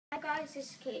guys,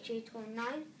 this is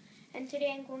KJ29 and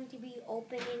today I'm going to be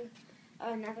opening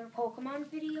another Pokemon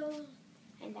video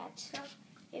and that stuff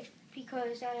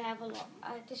because I have a lot.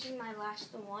 This is my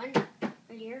last one right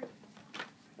here,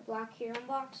 the black kyruem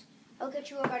box. I'll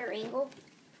get you a better angle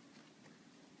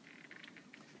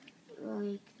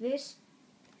like this.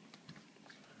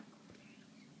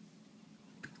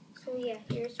 So yeah,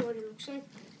 here's what it looks like.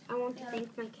 I want to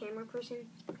thank my camera person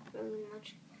really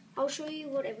much. I'll show you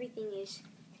what everything is.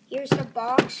 Here's the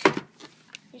box.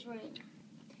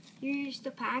 Here's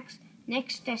the packs.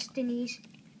 Next Destinies,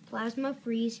 Plasma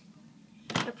Freeze,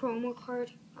 the promo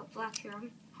card of Black kyruem,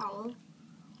 Hollow,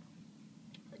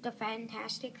 the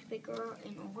Fantastic Figure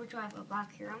in Overdrive of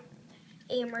Black kyruem,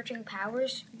 a Emerging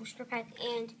Powers booster pack,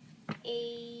 and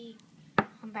a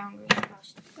Boundaries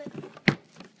Crossed.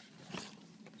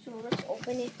 So let's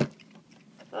open it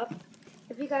up.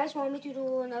 If you guys want me to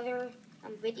do another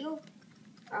video,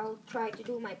 I'll try to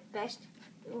do my best.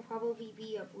 It will probably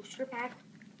be a booster pack.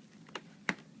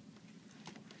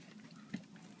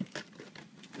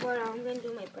 But I'm going to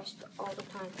do my best all the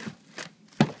time.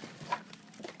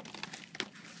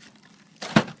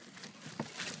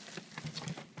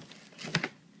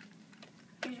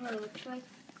 Here's what it looks like.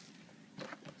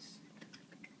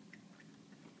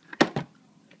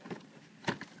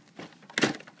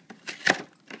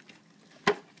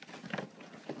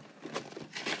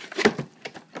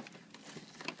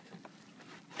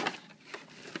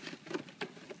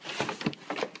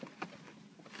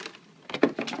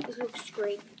 This looks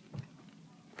great.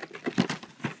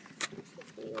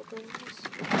 Let me open this.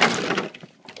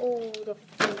 Oh, the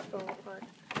thing fell apart.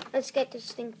 Let's get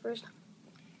this thing first.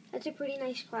 That's a pretty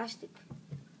nice plastic.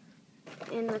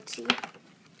 And let's see.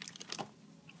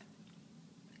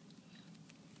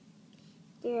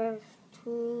 They have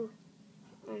two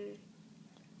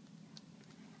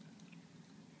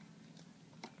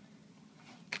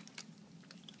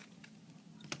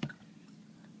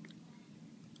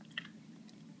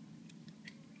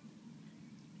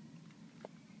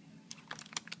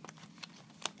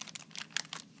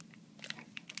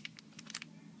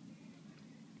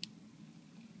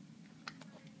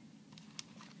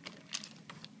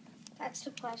that's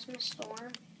the Plasma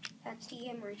Storm. That's the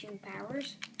Emerging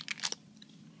Powers.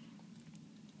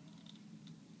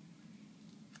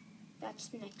 That's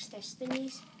the Next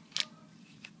Destinies.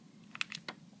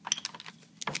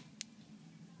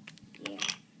 Yeah.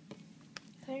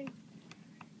 Okay.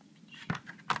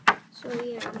 So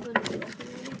yeah, I'm gonna be opening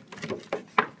it.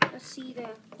 Let's see the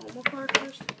promo card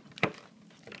first.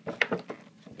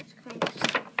 It's kind of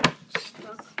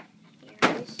stuck. Here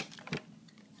it is.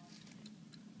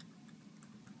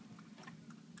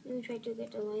 Let me try to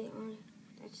get the light on.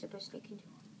 That's the best I can do.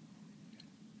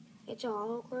 It's a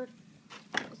hollow card.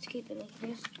 Let's keep it like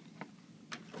this.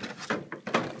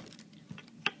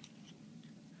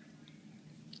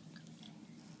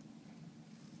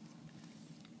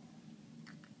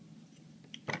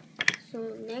 So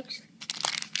next,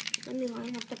 let me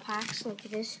line up the packs like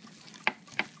this.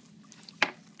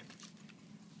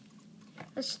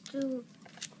 Let's do,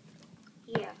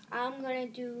 yeah, I'm gonna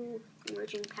do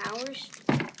Emerging Powers.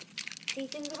 The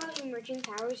thing about Emerging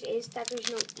Powers is that there's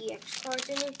no EX cards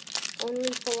in it, only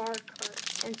Polar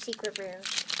cards and Secret Rares.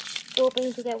 So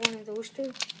hoping to get one of those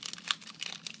two.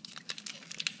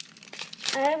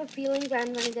 I have a feeling that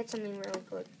I'm going to get something really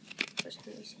good. First,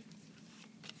 let me see.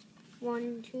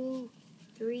 1, 2,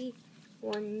 3,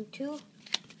 1, 2.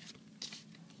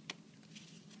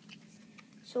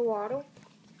 Sawado.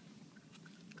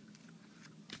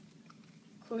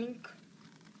 Clink.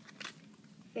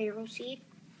 Pharaoh Seed.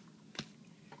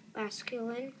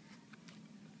 Basculin,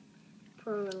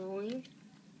 Purloin,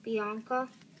 Bianca,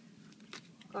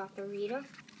 Gotharita,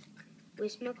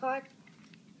 Wismacott,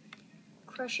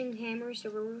 Crushing Hammers, the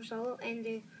River Solo, and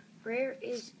the rare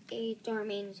is a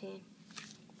Darmanitan.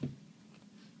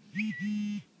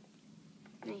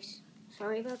 Nice.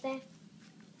 Sorry about that.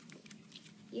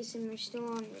 Yes, and we're still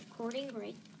on recording,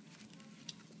 right?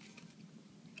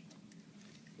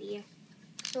 Yeah.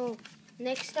 So,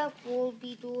 next up, we'll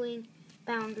be doing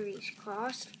Boundaries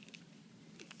Crossed.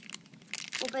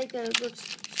 Hope I get a good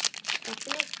stuff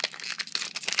in it.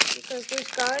 Because there's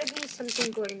gotta be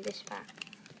something good in this pack.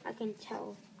 I can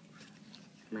tell.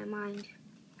 My mind.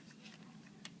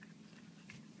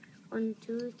 1,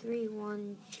 2, 3,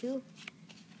 1, 2.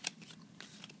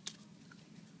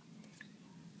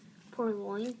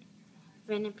 Purloin.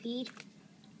 Venipede.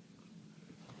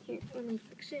 Here, let me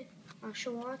fix it.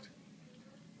 Oshawott.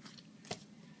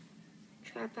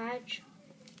 Trapage,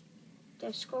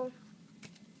 Desco,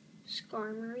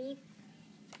 Skarmory,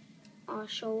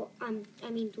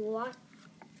 Duat,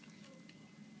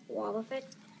 Wobbuffet.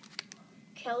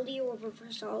 Keldeo or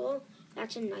Reverse Hollow.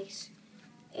 That's a nice.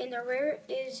 And the rare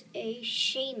is a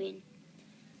Shaman.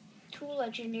 2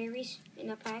 legendaries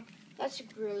in a pack. That's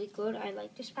really good. I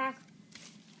like this pack.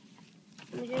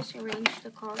 Let me just arrange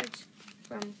the cards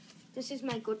from. This is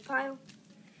my good pile.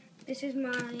 This is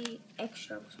my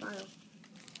extra pile.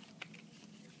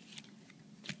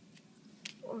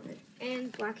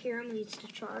 And Black Kyruem leads the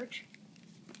charge.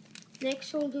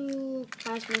 Next we'll do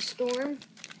Plasma Storm.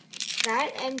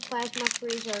 That and Plasma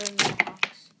Freeze are in the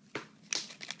box.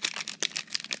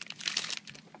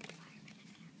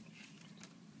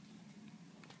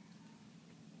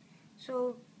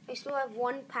 So I still have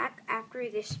 1 pack after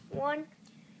this one.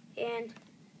 And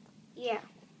yeah.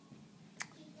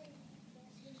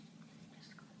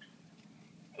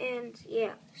 And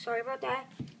yeah, sorry about that,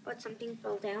 but something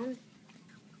fell down.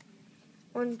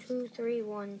 1, 2, 3,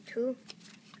 1, 2.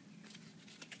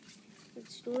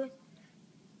 Let's do it.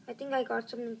 I think I got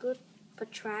something good.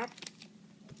 Patrat,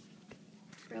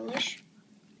 Relish,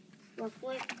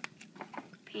 Rufflet,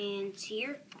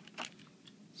 Panseer,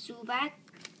 Zubat,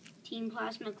 Team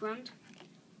Plasma Grunt,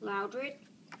 Loudred,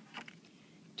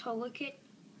 Togekiss,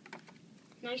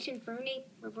 Nice Infernape,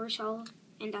 Reverse Hollow,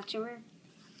 and that's a rare.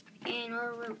 And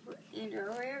our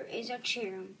rare is a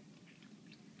kyruem.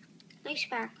 Nice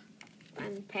pack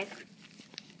and peck.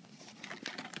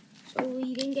 So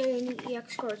we didn't get any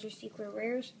EX cards or secret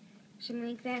rares, something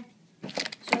like that.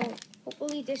 So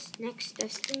hopefully this next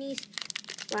Destiny's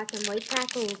black and white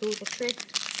pack will do the trick.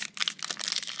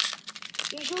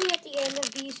 Usually at the end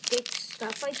of these big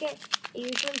stuff I get, I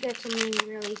usually get something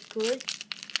really good.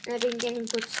 And I've been getting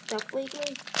good stuff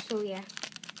lately, so yeah.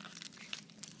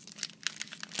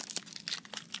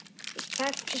 This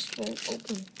pack just won't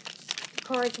open. The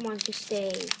cards want to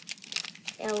stay.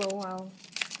 LOL.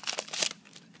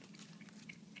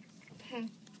 Okay.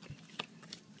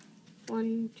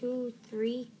 1, 2,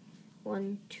 3,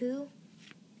 1, 2.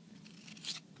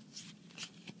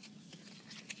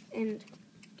 And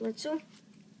Blitzel,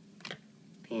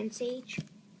 Pansage,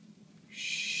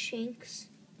 Shanks,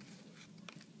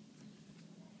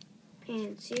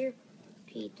 Panseer,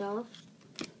 Pidove,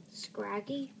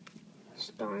 Scraggy,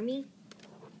 Starmie,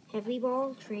 Heavy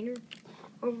Ball, Trainer,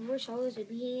 Reverse Hollow is a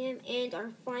BM, and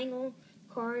our final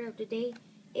card of the day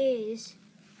is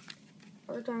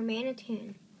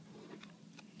Darmanitan.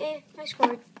 Nice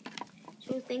card.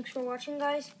 So thanks for watching,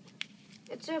 guys.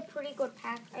 It's a pretty good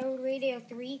pack. I would rate it a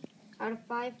 3 out of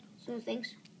 5. So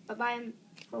thanks. Bye-bye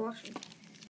for watching.